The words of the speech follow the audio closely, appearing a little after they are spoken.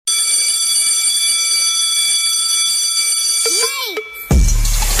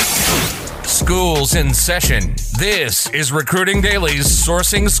School's in session. This is Recruiting Daily's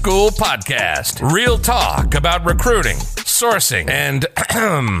Sourcing School podcast. Real talk about recruiting, sourcing, and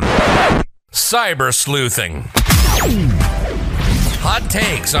cyber sleuthing. Hot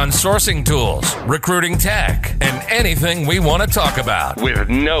takes on sourcing tools, recruiting tech, and anything we want to talk about with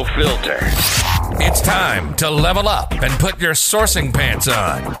no filter. It's time to level up and put your sourcing pants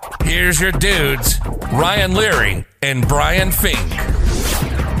on. Here's your dudes, Ryan Leary and Brian Fink.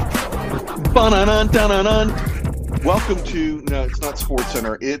 Welcome to, no, it's not Sports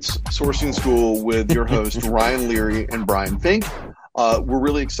Center, it's Sourcing School with your host, Ryan Leary and Brian Fink. We're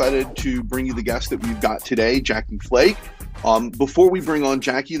really excited to bring you the guest that we've got today, Jackie Flake. Before we bring on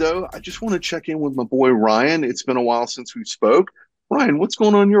Jackie, though, I just want to check in with my boy, Ryan. It's been a while since we spoke. Ryan, what's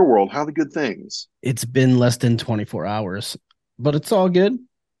going on in your world? How are the good things? It's been less than 24 hours, but it's all good.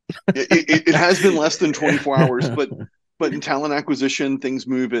 It has been less than 24 hours, but in talent acquisition, things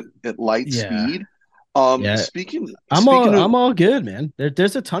move at light speed. I'm all good, man.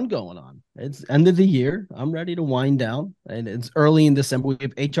 There's a ton going on. It's end of the year. I'm ready to wind down, and it's early in December. We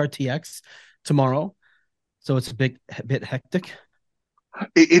have HRTX tomorrow, so it's a bit hectic.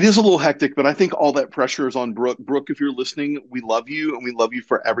 It is a little hectic, but I think all that pressure is on Brooke. Brooke, if you're listening, we love you, and we love you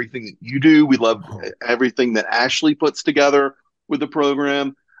for everything that you do. We love everything that Ashley puts together with the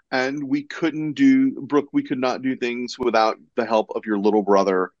program. And we could not do things without the help of your little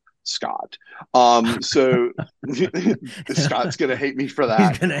brother, Scott. So Scott's going to hate me for that.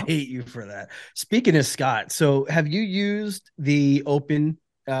 He's going to hate you for that. Speaking of Scott, so have you used the open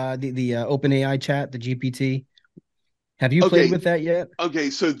OpenAI chat, the GPT? Have you played with that yet? Okay,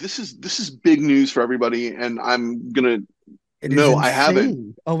 so this is big news for everybody, and I'm gonna. No, I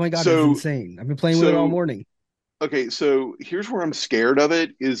haven't. Oh my god, it's insane! I've been playing with it all morning. Okay, so here's where I'm scared of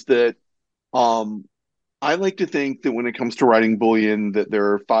it is that I like to think that when it comes to writing Boolean, that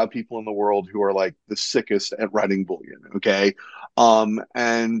there are 5 people in the world who are like the sickest at writing Boolean. Okay,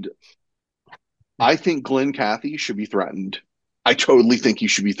 and I think Glenn Cathy should be threatened. I totally think he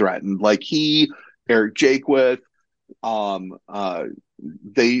should be threatened. Like Eric Jaquith.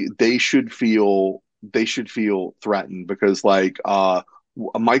 They should feel threatened because like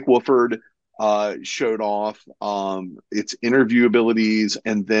Mike Woodford showed off its interview abilities,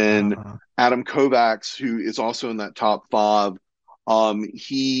 and then Adam Kovacs, who is also in that top 5,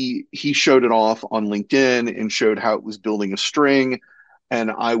 he showed it off on LinkedIn and showed how it was building a string, and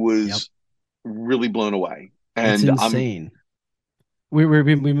I was really blown away. And it's insane. We've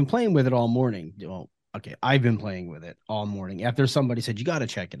been playing with it all morning. Well, okay, I've been playing with it all morning. After somebody said, you got to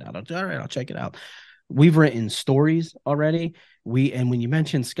check it out. All right, I'll check it out. We've written stories already. And when you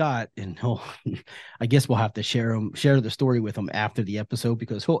mentioned Scott, and I guess we'll have to share the story with him after the episode,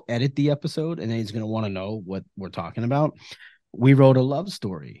 because he'll edit the episode and then he's going to want to know what we're talking about. We wrote a love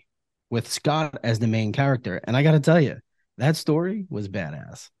story with Scott as the main character. And I got to tell you, that story was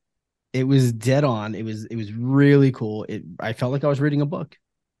badass. It was dead on. It was really cool. I felt like I was reading a book.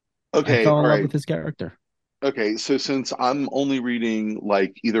 Okay, I fell in love with his character. Okay, so since I'm only reading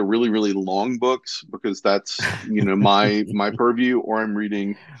like either really, really long books because that's my purview, or I'm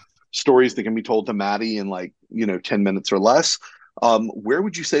reading stories that can be told to Maddie in 10 minutes or less, where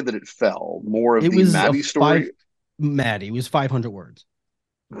would you say that it fell? More of the Maddie story? Maddie was 500 words.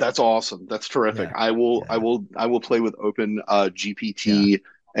 That's awesome. That's terrific. Yeah. I will play with Open GPT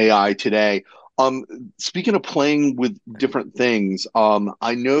AI today. Speaking of playing with different things,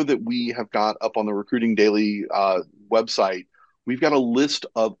 I know that we have got up on the Recruiting Daily website, we've got a list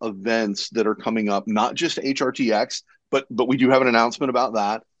of events that are coming up, not just HRTX, but we do have an announcement about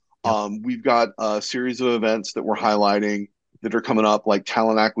that. Yep. We've got a series of events that we're highlighting that are coming up, like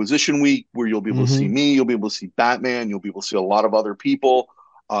Talent Acquisition Week, where you'll be able to see me, you'll be able to see Batman, you'll be able to see a lot of other people.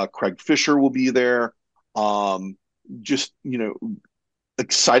 Craig Fisher will be there.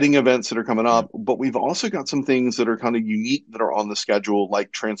 Exciting events that are coming up, but we've also got some things that are kind of unique that are on the schedule,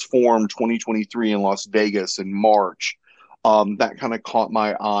 like Transform 2023 in Las Vegas in March. That kind of caught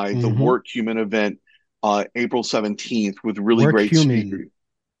my eye. The WorkHuman event, April 17th, with really great speakers.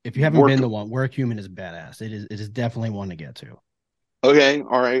 If you haven't been to one, WorkHuman is badass. It is definitely one to get to. Okay,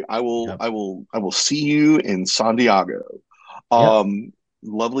 all right. I will see you in San Diego.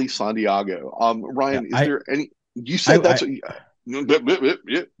 Lovely San Diego. Ryan, is there any? You said that's.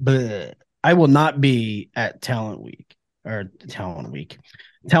 But I will not be at Talent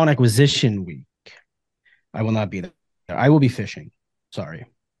Acquisition Week. I will not be there. I will be fishing. Sorry.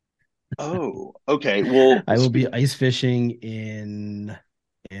 Oh, okay. Well, I will be ice fishing in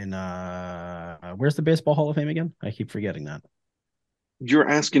where's the Baseball Hall of Fame again? I keep forgetting that. You're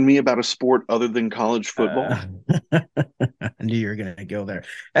asking me about a sport other than college football? I knew you were going to go there.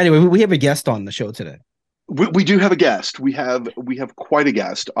 Anyway, we have a guest on the show today. We do have a guest. We have quite a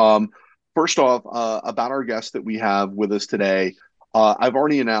guest. First off, about our guest that we have with us today, I've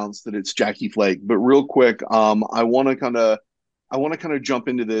already announced that it's Jackie Flake. But real quick, I want to kind of jump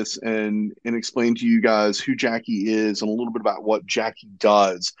into this and explain to you guys who Jackie is and a little bit about what Jackie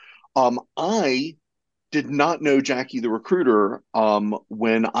does. I did not know Jackie the recruiter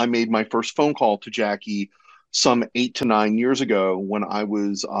when I made my first phone call to Jackie some 8 to 9 years ago when I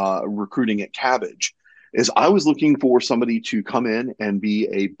was recruiting at Cabbage. Is I was looking for somebody to come in and be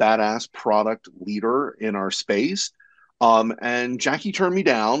a badass product leader in our space. And Jackie turned me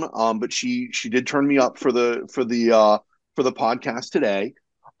down, but she did turn me up for the podcast today.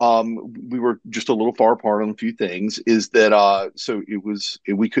 We were just a little far apart on a few things. Is that so?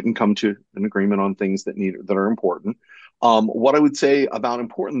 We couldn't come to an agreement on things that are important. What I would say about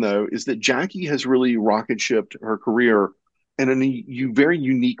important though is that Jackie has really rocket shipped her career in a very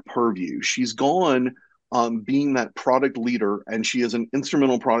unique purview. She's gone being that product leader, and she is an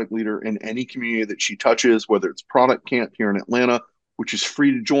instrumental product leader in any community that she touches, whether it's Product Camp here in Atlanta, which is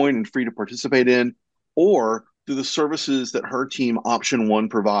free to join and free to participate in, or through the services that her team Option One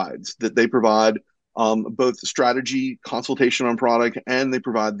provides. That they provide both strategy, consultation on product, and they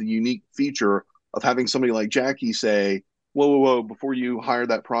provide the unique feature of having somebody like Jackie say, "Whoa, whoa, whoa! Before you hire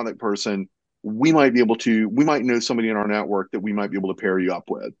that product person, we might know somebody in our network that we might be able to pair you up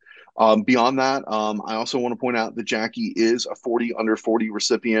with." Beyond that, I also want to point out that Jackie is a 40 under 40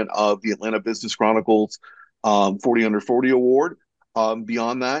 recipient of the Atlanta Business Chronicles 40 under 40 award.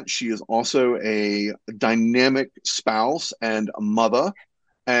 Beyond that, she is also a dynamic spouse and a mother,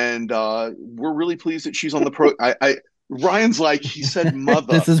 and we're really pleased that she's on the pro. Ryan's like, he said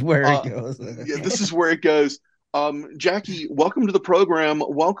mother. This is where it goes. Yeah, this is where it goes. Jackie, welcome to the program.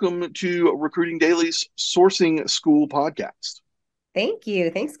 Welcome to Recruiting Daily's Sourcing School podcast. Thank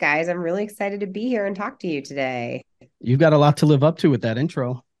you. Thanks, guys. I'm really excited to be here and talk to you today. You've got a lot to live up to with that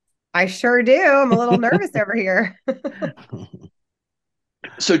intro. I sure do. I'm a little nervous over here.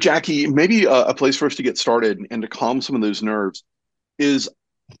 So, Jackie, maybe a place for us to get started and to calm some of those nerves is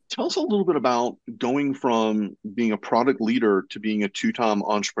tell us a little bit about going from being a product leader to being a two-time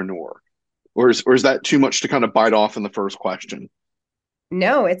entrepreneur. Or is that too much to kind of bite off in the first question?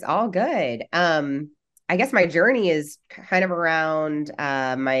 No, it's all good. I guess my journey is kind of around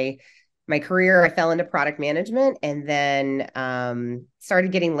my career. I fell into product management and then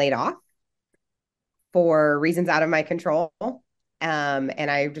started getting laid off for reasons out of my control.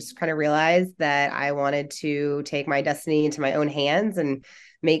 And I just kind of realized that I wanted to take my destiny into my own hands and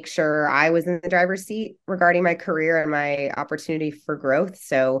make sure I was in the driver's seat regarding my career and my opportunity for growth.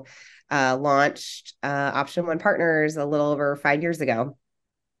 So launched Option One Partners a little over 5 years ago.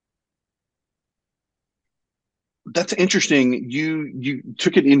 That's interesting. You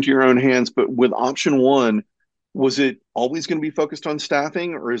took it into your own hands, but with Option One, was it always going to be focused on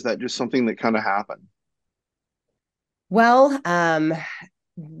staffing, or is that just something that kind of happened? Well,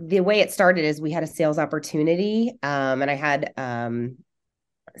 the way it started is we had a sales opportunity, and I had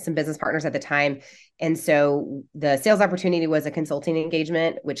some business partners at the time. And so the sales opportunity was a consulting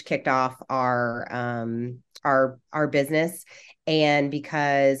engagement, which kicked off our business. And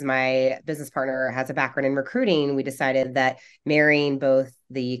because my business partner has a background in recruiting, we decided that marrying both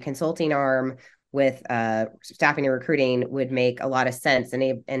the consulting arm with staffing and recruiting would make a lot of sense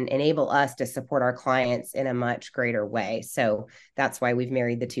and enable us to support our clients in a much greater way. So that's why we've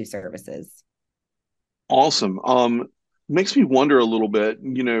married the two services. Awesome. Makes me wonder a little bit,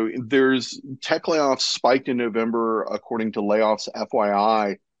 there's tech layoffs spiked in November, according to Layoffs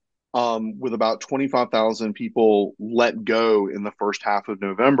FYI, with about 25,000 people let go in the first half of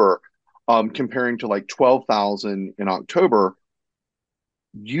November, comparing to like 12,000 in October.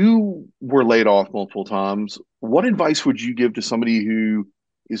 You were laid off multiple times. What advice would you give to somebody who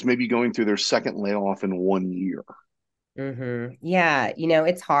is maybe going through their second layoff in 1 year? Mm-hmm. Yeah,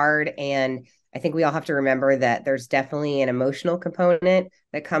 it's hard. And I think we all have to remember that there's definitely an emotional component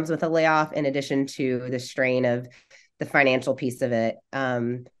that comes with a layoff, in addition to the strain of the financial piece of it.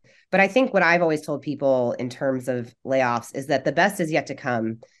 But I think what I've always told people in terms of layoffs is that the best is yet to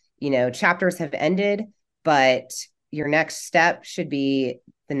come. Chapters have ended, but your next step should be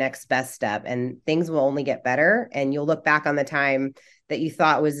the next best step, and things will only get better. And you'll look back on the time that you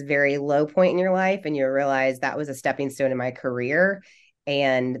thought was a very low point in your life, and you'll realize that was a stepping stone in my career,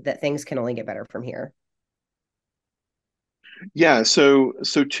 and that things can only get better from here. Yeah. So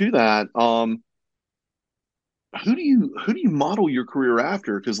to that, who do you model your career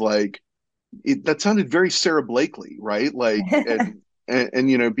after? Because that sounded very Sarah Blakely, right? Like,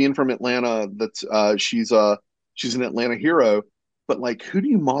 and being from Atlanta, that's she's an Atlanta hero, but like who do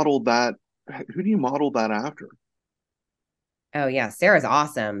you model that after? Oh yeah, Sarah's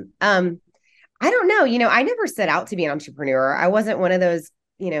awesome. I don't know, I never set out to be an entrepreneur. I wasn't one of those,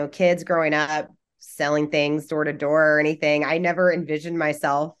 kids growing up selling things door to door or anything. I never envisioned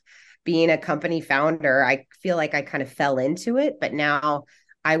myself being a company founder. I feel like I kind of fell into it, but now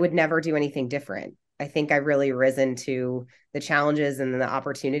I would never do anything different. I think I've really risen to the challenges and the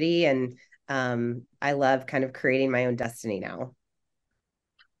opportunity, and I love kind of creating my own destiny now.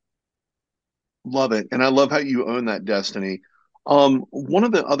 Love it. And I love how you own that destiny. One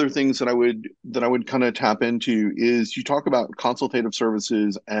of the other things that I would kind of tap into is you talk about consultative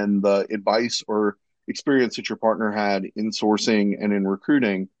services and the advice or experience that your partner had in sourcing and in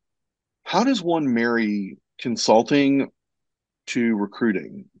recruiting. How does one marry consulting to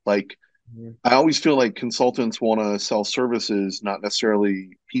recruiting? Like, Mhm. I always feel like consultants want to sell services, not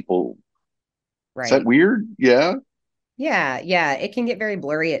necessarily people. Is that Right. weird? Yeah. Yeah, yeah, it can get very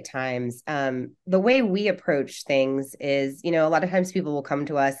blurry at times. The way we approach things is, a lot of times people will come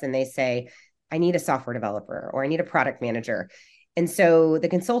to us and they say, I need a software developer or I need a product manager. And so the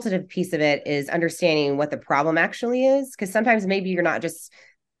consultative piece of it is understanding what the problem actually is, because sometimes maybe you're not just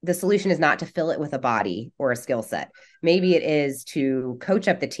the solution is not to fill it with a body or a skill set. Maybe it is to coach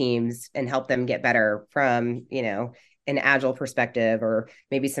up the teams and help them get better from, an agile perspective or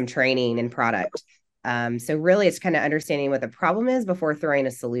maybe some training and product. So really, it's kind of understanding what the problem is before throwing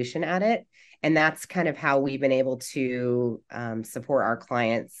a solution at it, and that's kind of how we've been able to support our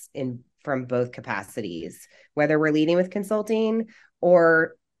clients in from both capacities, whether we're leading with consulting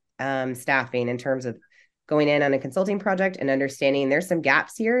or staffing in terms of going in on a consulting project and understanding there's some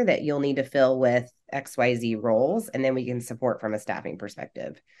gaps here that you'll need to fill with XYZ roles, and then we can support from a staffing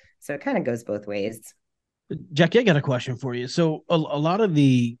perspective. So it kind of goes both ways. Jackie, I got a question for you. So a lot of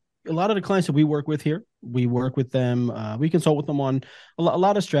the clients that we work with here, we work with them, we consult with them on a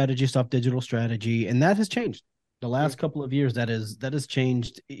lot of strategy stuff, digital strategy, and that has changed. The last couple of years, that has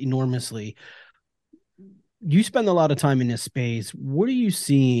changed enormously. You spend a lot of time in this space. What are you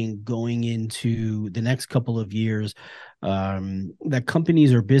seeing going into the next couple of years that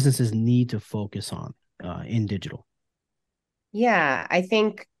companies or businesses need to focus on in digital? Yeah, I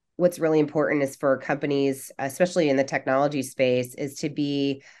think what's really important is for companies, especially in the technology space, is to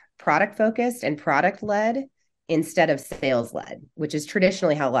be product focused and product led instead of sales led, which is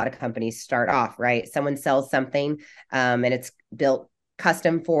traditionally how a lot of companies start off, right? Someone sells something and it's built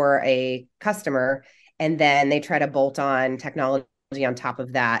custom for a customer, and then they try to bolt on technology on top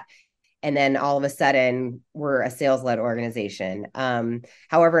of that, and then all of a sudden we're a sales led organization.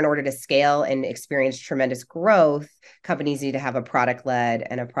 However, in order to scale and experience tremendous growth, companies need to have a product led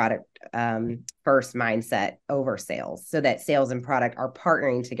and a product first mindset over sales, so that sales and product are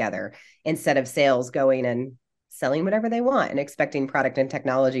partnering together instead of sales going and selling whatever they want and expecting product and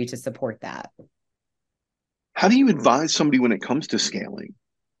technology to support that. How do you advise somebody when it comes to scaling?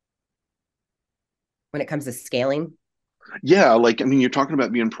 When it comes to scaling, Yeah, like I mean, you're talking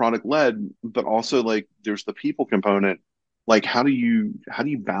about being product led, but also like there's the people component. Like, how do you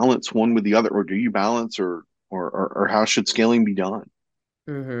balance one with the other, or do you balance, or how should scaling be done?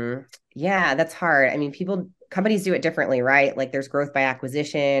 mm-hmm. Yeah, that's hard. I mean, companies do it differently, right? Like there's growth by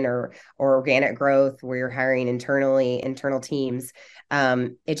acquisition or organic growth where you're hiring internal teams.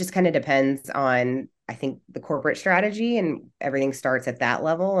 It just kind of depends on, I think, the corporate strategy, and everything starts at that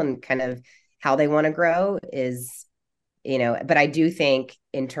level, and kind of how they want to grow is, but I do think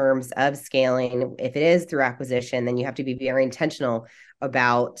in terms of scaling, if it is through acquisition, then you have to be very intentional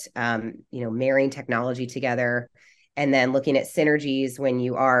about marrying technology together, and then looking at synergies when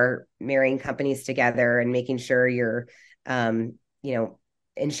you are marrying companies together, and making sure you're um, you know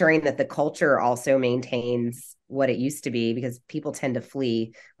ensuring that the culture also maintains what it used to be, because people tend to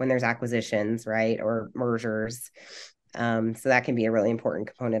flee when there's acquisitions, right, or mergers. So that can be a really important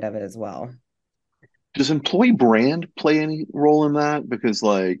component of it as well. Does employee brand play any role in that? Because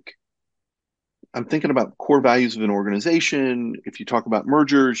like I'm thinking about core values of an organization. If you talk about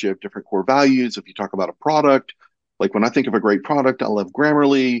mergers, you have different core values. If you talk about a product, like when I think of a great product, I love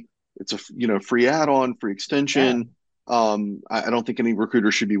Grammarly. It's a free add-on, free Yeah. extension. I don't think any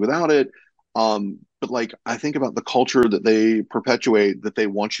recruiter should be without it. But like I think about the culture that they perpetuate, that they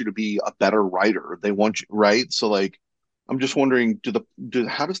want you to be a better writer. They want you, right? So like I'm just wondering,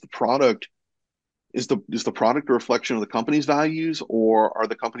 how does the product is the product a reflection of the company's values, or are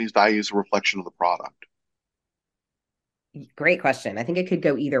the company's values a reflection of the product? Great question. I think it could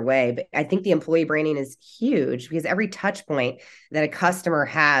go either way, but I think the employee branding is huge because every touch point that a customer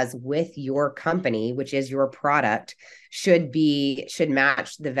has with your company, which is your product, should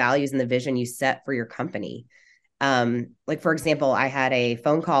match the values and the vision you set for your company. Like for example, I had a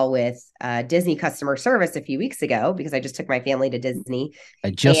phone call with Disney customer service a few weeks ago because I just took my family to Disney.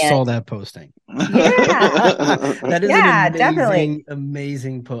 I just saw that posting. Yeah, that is an definitely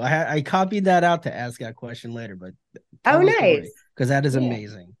amazing post. I copied that out to ask that question later, but nice, because that is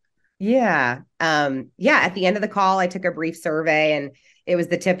amazing. Yeah. At the end of the call, I took a brief survey and it was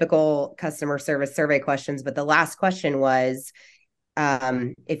the typical customer service survey questions. But the last question was,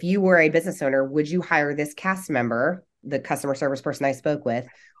 if you were a business owner, would you hire this cast member, the customer service person I spoke with,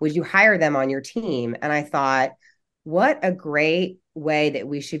 would you hire them on your team? And I thought, what a great way that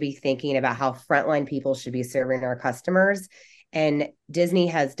we should be thinking about how frontline people should be serving our customers. And Disney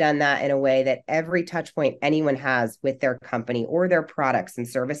has done that in a way that every touch point anyone has with their company or their products and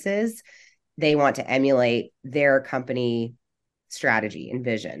services, they want to emulate their company strategy and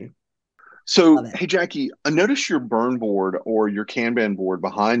vision. So, hey, Jackie, I noticed your burn board or your Kanban board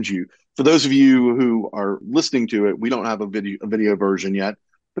behind you. For those of you who are listening to it, we don't have a video version yet,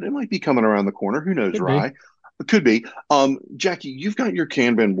 but it might be coming around the corner. Who knows, Rye? It could be. Jackie, you've got your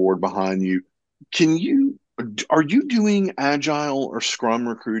Kanban board behind you. Are you doing agile or scrum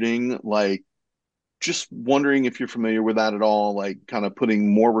recruiting? Like, just wondering if you're familiar with that at all, like kind of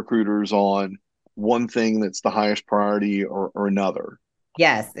putting more recruiters on one thing that's the highest priority or another.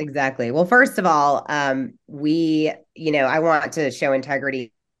 Yes, exactly. Well, first of all, I want to show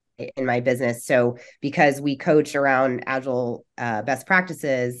integrity in my business. So because we coach around agile best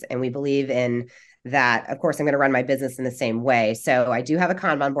practices and we believe in that, of course, I'm going to run my business in the same way. So I do have a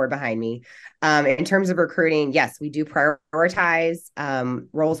Kanban board behind me. In terms of recruiting, yes, we do prioritize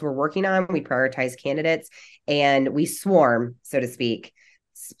roles we're working on. We prioritize candidates and we swarm, so to speak,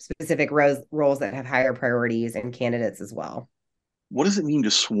 specific roles that have higher priorities and candidates as well. What does it mean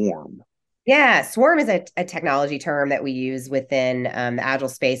to swarm? Yeah, swarm is a technology term that we use within the agile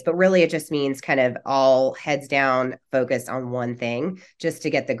space, but really it just means kind of all heads down focused on one thing just to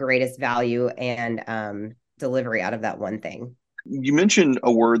get the greatest value and delivery out of that one thing. You mentioned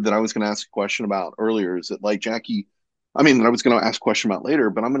a word that I was going to ask a question about earlier. Is it like Jackie? I mean, I was going to ask a question about later,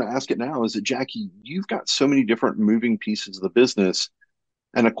 but I'm going to ask it now. Is it Jackie, you've got so many different moving pieces of the business.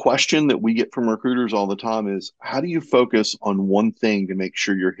 And a question that we get from recruiters all the time is, how do you focus on one thing to make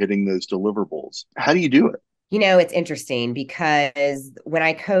sure you're hitting those deliverables? How do you do it? It's interesting because when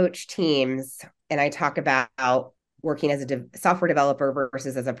I coach teams and I talk about working as a software developer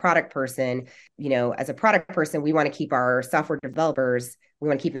versus as a product person, as a product person, we want to keep our software developers, we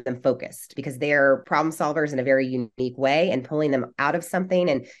want to keep them focused because they're problem solvers in a very unique way, and pulling them out of something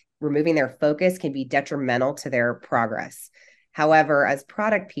and removing their focus can be detrimental to their progress. However, as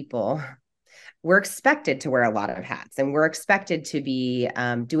product people, we're expected to wear a lot of hats and we're expected to be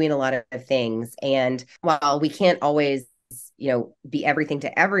doing a lot of things. And while we can't always, be everything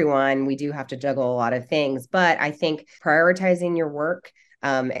to everyone, we do have to juggle a lot of things. But I think prioritizing your work,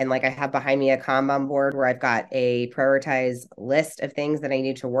 and like I have behind me a Kanban board where I've got a prioritized list of things that I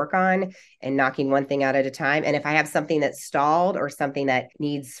need to work on and knocking one thing out at a time. And if I have something that's stalled or something that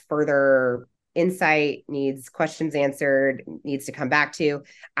needs further insight, needs questions answered, needs to come back to,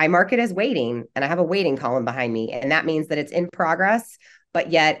 I mark it as waiting, and I have a waiting column behind me. And that means that it's in progress,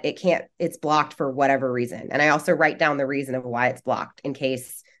 but yet it's blocked for whatever reason. And I also write down the reason of why it's blocked in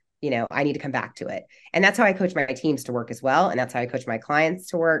case, I need to come back to it. And that's how I coach my teams to work as well. And that's how I coach my clients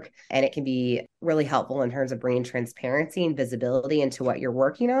to work. And it can be really helpful in terms of bringing transparency and visibility into what you're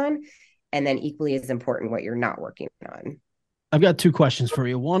working on. And then equally as important, what you're not working on. I've got two questions for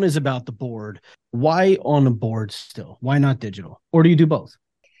you. One is about the board. Why on a board still? Why not digital? Or do you do both?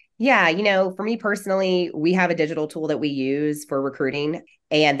 Yeah, for me personally, we have a digital tool that we use for recruiting,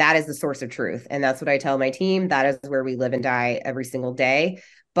 and that is the source of truth. And that's what I tell my team. That is where we live and die every single day.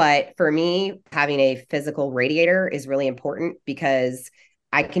 But for me, having a physical radiator is really important because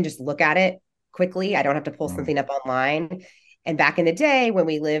I can just look at it quickly. I don't have to pull something up online. And back in the day when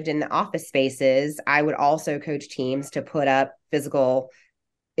we lived in the office spaces, I would also coach teams to put up physical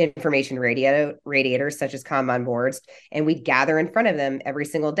information radiators such as Kanban boards, and we'd gather in front of them every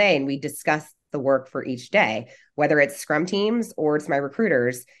single day and we'd discuss the work for each day, whether it's scrum teams or it's my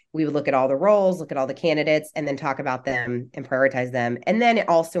recruiters. We would look at all the roles, look at all the candidates, and then talk about them and prioritize them. And then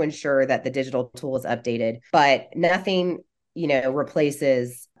also ensure that the digital tool is updated, but nothing,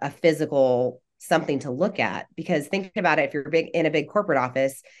 replaces a physical something to look at. Because think about it, if you're in a big corporate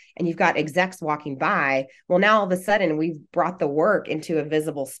office and you've got execs walking by, well, now all of a sudden we've brought the work into a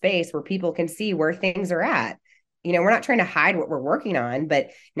visible space where people can see where things are at. we're not trying to hide what we're working on, but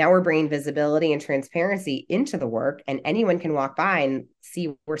now we're bringing visibility and transparency into the work, and anyone can walk by and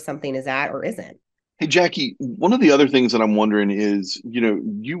see where something is at or isn't. Hey, Jackie, one of the other things that I'm wondering is,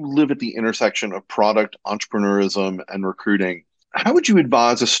 you live at the intersection of product, entrepreneurism, and recruiting. How would you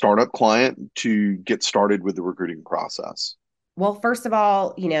advise a startup client to get started with the recruiting process? Well, first of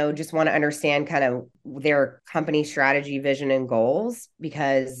all, just want to understand kind of their company strategy, vision, and goals,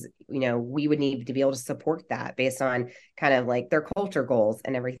 because, we would need to be able to support that based on kind of like their culture goals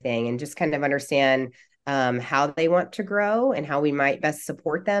and everything, and just kind of understand how they want to grow and how we might best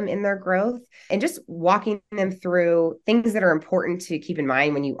support them in their growth, and just walking them through things that are important to keep in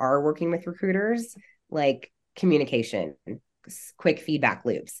mind when you are working with recruiters, like communication, quick feedback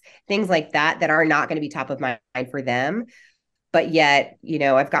loops, things like that are not going to be top of mind for them. But yet,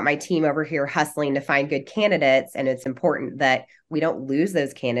 I've got my team over here hustling to find good candidates. And it's important that we don't lose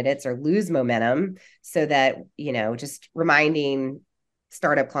those candidates or lose momentum, so that, just reminding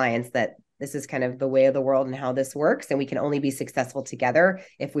startup clients that this is kind of the way of the world and how this works. And we can only be successful together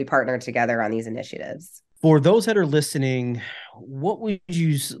if we partner together on these initiatives. For those that are listening, what would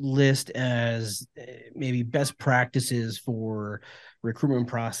you list as maybe best practices for recruitment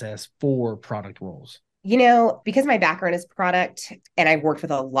process for product roles? Because my background is product and I've worked with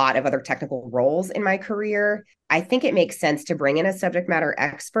a lot of other technical roles in my career, I think it makes sense to bring in a subject matter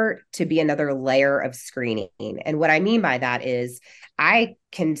expert to be another layer of screening. And what I mean by that is I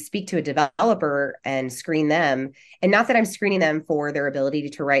can speak to a developer and screen them. And not that I'm screening them for their ability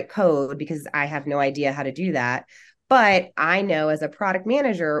to write code, because I have no idea how to do that. But I know as a product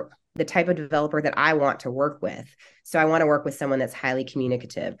manager, the type of developer that I want to work with. So I want to work with someone that's highly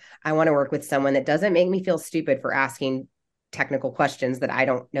communicative. I want to work with someone that doesn't make me feel stupid for asking technical questions that I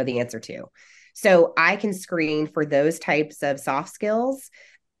don't know the answer to. So I can screen for those types of soft skills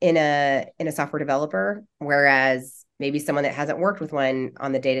in a software developer, whereas maybe someone that hasn't worked with one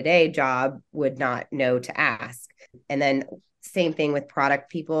on the day-to-day job would not know to ask. And then same thing with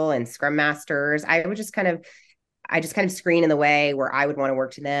product people and scrum masters. I just kind of screen in the way where I would want to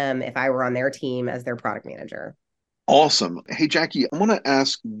work to them if I were on their team as their product manager. Awesome. Hey, Jackie, I want to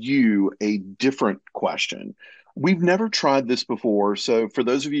ask you a different question. We've never tried this before. So for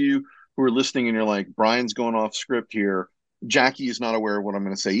those of you who are listening and you're like, Brian's going off script here, Jackie is not aware of what I'm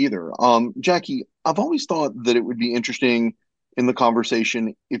going to say either. Jackie, I've always thought that it would be interesting in the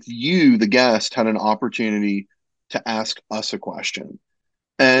conversation if you, the guest, had an opportunity to ask us a question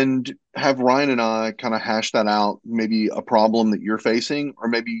and have Ryan and I kind of hash that out, maybe a problem that you're facing, or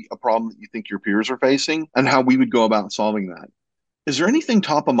maybe a problem that you think your peers are facing, and how we would go about solving that. Is there anything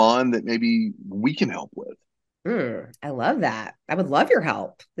top of mind that maybe we can help with? I love that. I would love your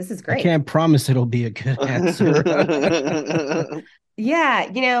help. This is great. I can't promise it'll be a good answer.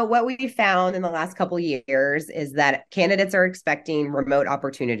 Yeah, what we found in the last couple of years is that candidates are expecting remote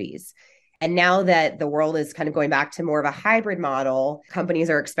opportunities. And now that the world is kind of going back to more of a hybrid model, companies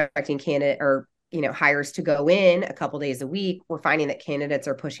are expecting hires to go in a couple days a week. We're finding that candidates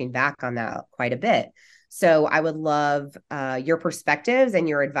are pushing back on that quite a bit. So I would love your perspectives and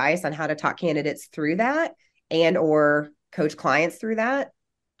your advice on how to talk candidates through that and or coach clients through that.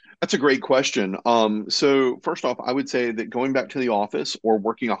 That's a great question. So first off, I would say that going back to the office or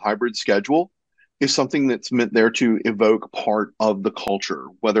working a hybrid schedule is something that's meant there to evoke part of the culture,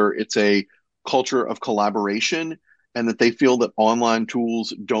 whether it's a culture of collaboration and that they feel that online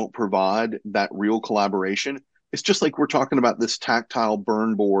tools don't provide that real collaboration. It's just like we're talking about this tactile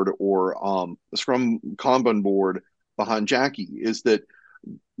burn board or the Scrum Kanban board behind Jackie, is that,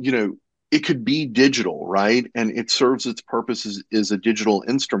 it could be digital, right? And it serves its purpose as a digital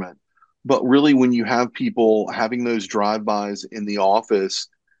instrument. But really, when you have people having those drive-bys in the office,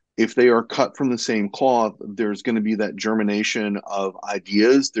 if they are cut from the same cloth, there's going to be that germination of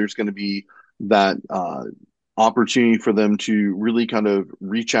ideas. There's going to be that opportunity for them to really kind of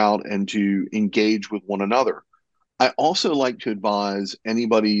reach out and to engage with one another. I also like to advise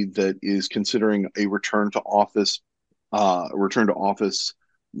anybody that is considering a return to office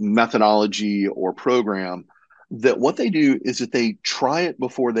methodology or program, that what they do is that they try it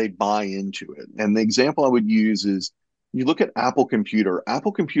before they buy into it. And the example I would use is, you look at Apple Computer.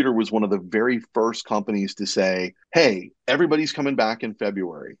 Apple Computer was one of the very first companies to say, hey, everybody's coming back in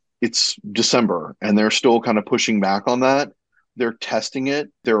February. It's December, and they're still kind of pushing back on that. They're testing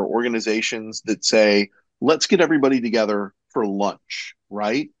it. There are organizations that say, let's get everybody together for lunch,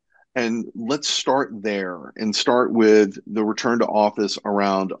 right? And let's start there and start with the return to office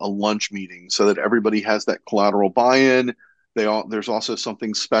around a lunch meeting so that everybody has that collateral buy-in. There's also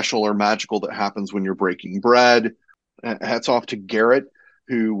something special or magical that happens when you're breaking bread. Hats off to Garrett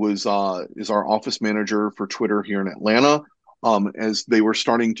who was is our office manager for Twitter here in Atlanta. As they were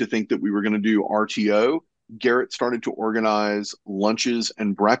starting to think that we were going to do RTO, Garrett started to organize lunches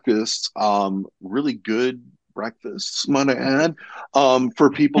and breakfasts, really good breakfasts, might I add,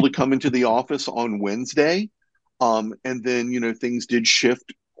 for people to come into the office on Wednesday. And then, things did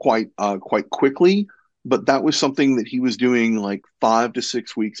shift quite quickly, but that was something that he was doing like 5 to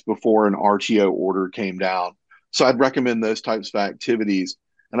 6 weeks before an RTO order came down. So I'd recommend those types of activities.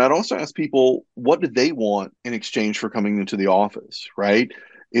 And I'd also ask people, what do they want in exchange for coming into the office, right?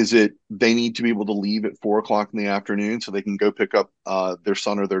 Is it they need to be able to leave at 4 o'clock in the afternoon so they can go pick up their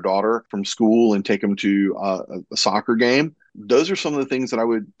son or their daughter from school and take them to a soccer game? Those are some of the things that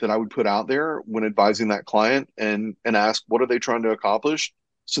I would put out there when advising that client, and ask, what are they trying to accomplish,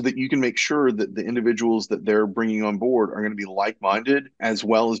 so that you can make sure that the individuals that they're bringing on board are going to be like-minded, as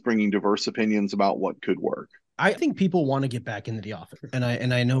well as bringing diverse opinions about what could work. I think people want to get back into the office, and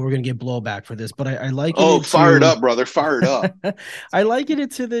I know we're going to get blowback for this, but I like it. Oh, fired up, brother. Fired up. I liken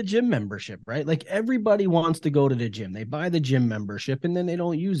it to the gym membership, right? Like, everybody wants to go to the gym. They buy the gym membership and then they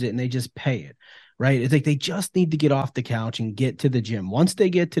don't use it and they just pay it, right? It's like they just need to get off the couch and get to the gym. Once they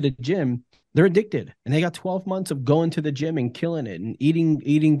get to the gym, they're addicted, and they got 12 months of going to the gym and killing it and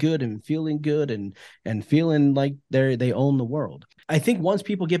eating good and feeling good and feeling like they own the world. I think once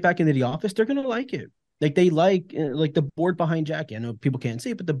people get back into the office, they're going to like it. Like, they like the board behind Jackie. I know people can't see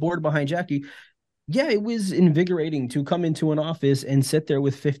it, but the board behind Jackie, yeah, it was invigorating to come into an office and sit there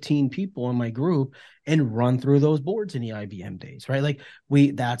with 15 people in my group and run through those boards in the IBM days, right? Like,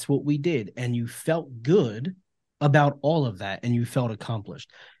 that's what we did. And you felt good about all of that, and you felt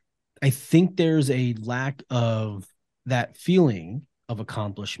accomplished. I think there's a lack of that feeling of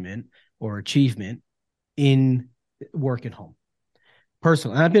accomplishment or achievement in work at home.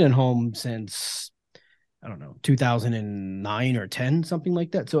 Personally, I've been at home since, I don't know, 2009 or 10, something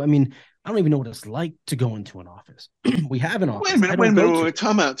like that. So, I mean, I don't even know what it's like to go into an office. We have an office. Wait a minute.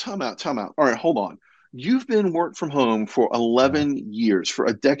 Time out. All right, hold on. You've been work from home for 11 years, for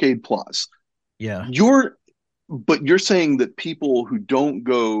a decade plus. Yeah. But you're saying that people who don't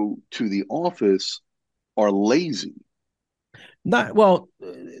go to the office are lazy. Not well.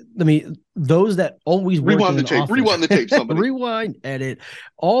 Those that always rewind the tape. Rewind the tape. Somebody rewind, edit.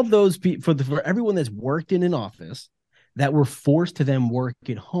 All those people for everyone that's worked in an office that were forced to them work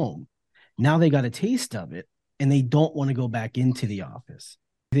at home. Now they got a taste of it, and they don't want to go back into the office.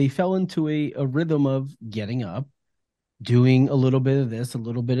 They fell into a rhythm of getting up, doing a little bit of this, a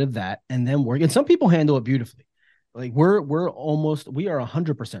little bit of that, and then work. And some people handle it beautifully. Like, we are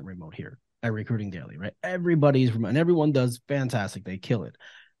 100% remote here at Recruiting Daily, right? Everybody's remote, and everyone does fantastic. They kill it.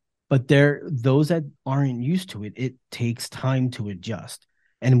 But those that aren't used to it, it takes time to adjust.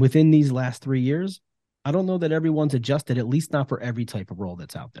 And within these last 3 years, I don't know that everyone's adjusted, at least not for every type of role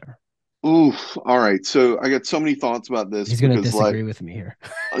that's out there. Oof. All right. So I got so many thoughts about this. He's going to disagree with me here.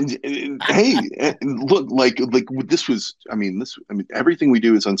 Hey, look, like this was, everything we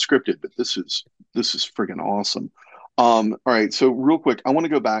do is unscripted, but this is friggin' awesome. All right. So real quick, I want to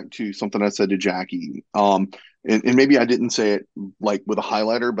go back to something I said to Jackie. And maybe I didn't say it like with a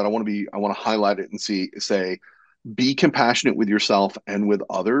highlighter, but I want to highlight it and say, be compassionate with yourself and with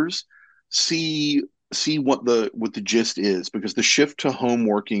others. See what the gist is, because the shift to home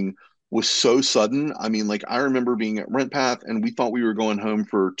working was so sudden. I mean, like, I remember being at RentPath and we thought we were going home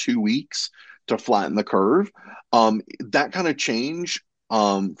for 2 weeks to flatten the curve. That kind of change,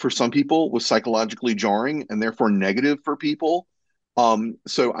 for some people, was psychologically jarring and therefore negative for people.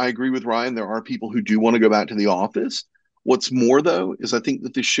 So I agree with Ryan. There are people who do want to go back to the office. What's more, though, is I think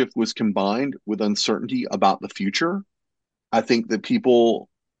that this shift was combined with uncertainty about the future. I think that people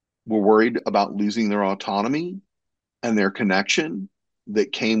were worried about losing their autonomy and their connection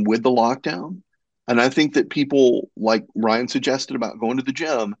that came with the lockdown. And I think that people, like Ryan suggested about going to the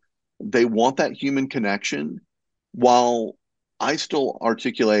gym, they want that human connection, while I still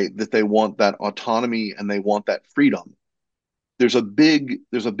articulate that they want that autonomy and they want that freedom. There's a big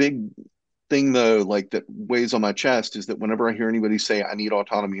thing, though, like, that weighs on my chest, is that whenever I hear anybody say I need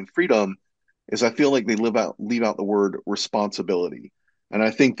autonomy and freedom, is I feel like they leave out the word responsibility. And I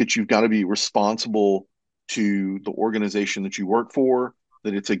think that you've got to be responsible to the organization that you work for,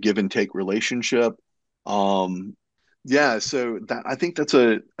 that it's a give and take relationship. Yeah, so that I think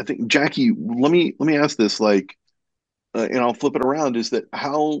Jackie, let me ask this, like, and I'll flip it around, is that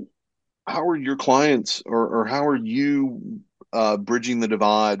how are your clients, or how are you bridging the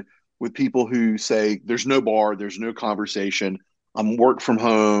divide with people who say there's no bar, there's no conversation, I'm work from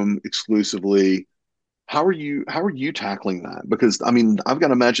home exclusively? How are you tackling that? Because, I mean, I've got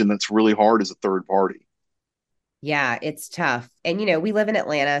to imagine that's really hard as a third party. Yeah, it's tough. And, we live in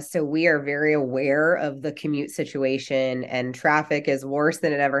Atlanta, so we are very aware of the commute situation, and traffic is worse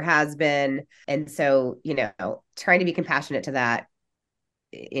than it ever has been. And so, trying to be compassionate to that,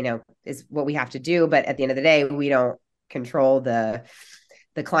 is what we have to do. But at the end of the day, we don't control the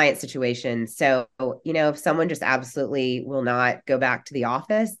client situation. So, if someone just absolutely will not go back to the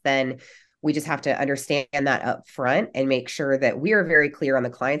office, then we just have to understand that up front and make sure that we are very clear on the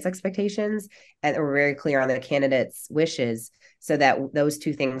client's expectations and we're very clear on the candidate's wishes so that those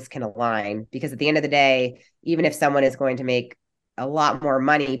two things can align. Because at the end of the day, even if someone is going to make a lot more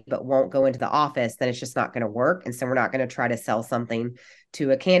money but won't go into the office, then it's just not going to work. And so we're not going to try to sell something to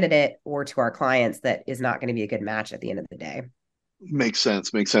a candidate or to our clients that is not going to be a good match at the end of the day. Makes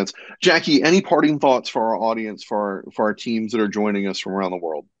sense. Jackie, any parting thoughts for our audience, for our teams that are joining us from around the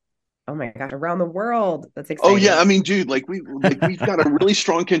world? Oh my gosh, around the world. That's exciting. Oh yeah. I mean, dude, we've got a really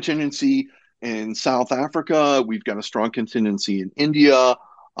strong contingency in South Africa. We've got a strong contingency in India,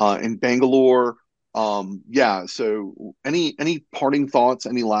 in Bangalore. Yeah. So any parting thoughts,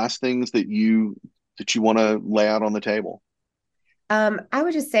 any last things that you want to lay out on the table? I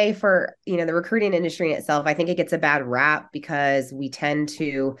would just say for, the recruiting industry itself, I think it gets a bad rap because we tend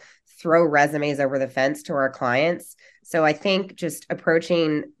to throw resumes over the fence to our clients. So I think just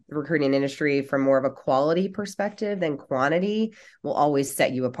approaching the recruiting industry from more of a quality perspective than quantity will always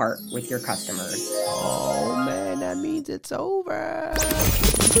set you apart with your customers. Oh man, that means it's over.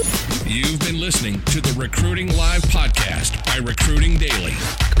 You've been listening to the Recruiting Live podcast by Recruiting Daily.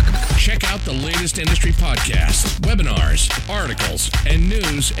 Check out the latest industry podcasts, webinars, articles, and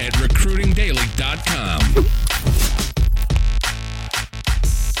news at recruitingdaily.com.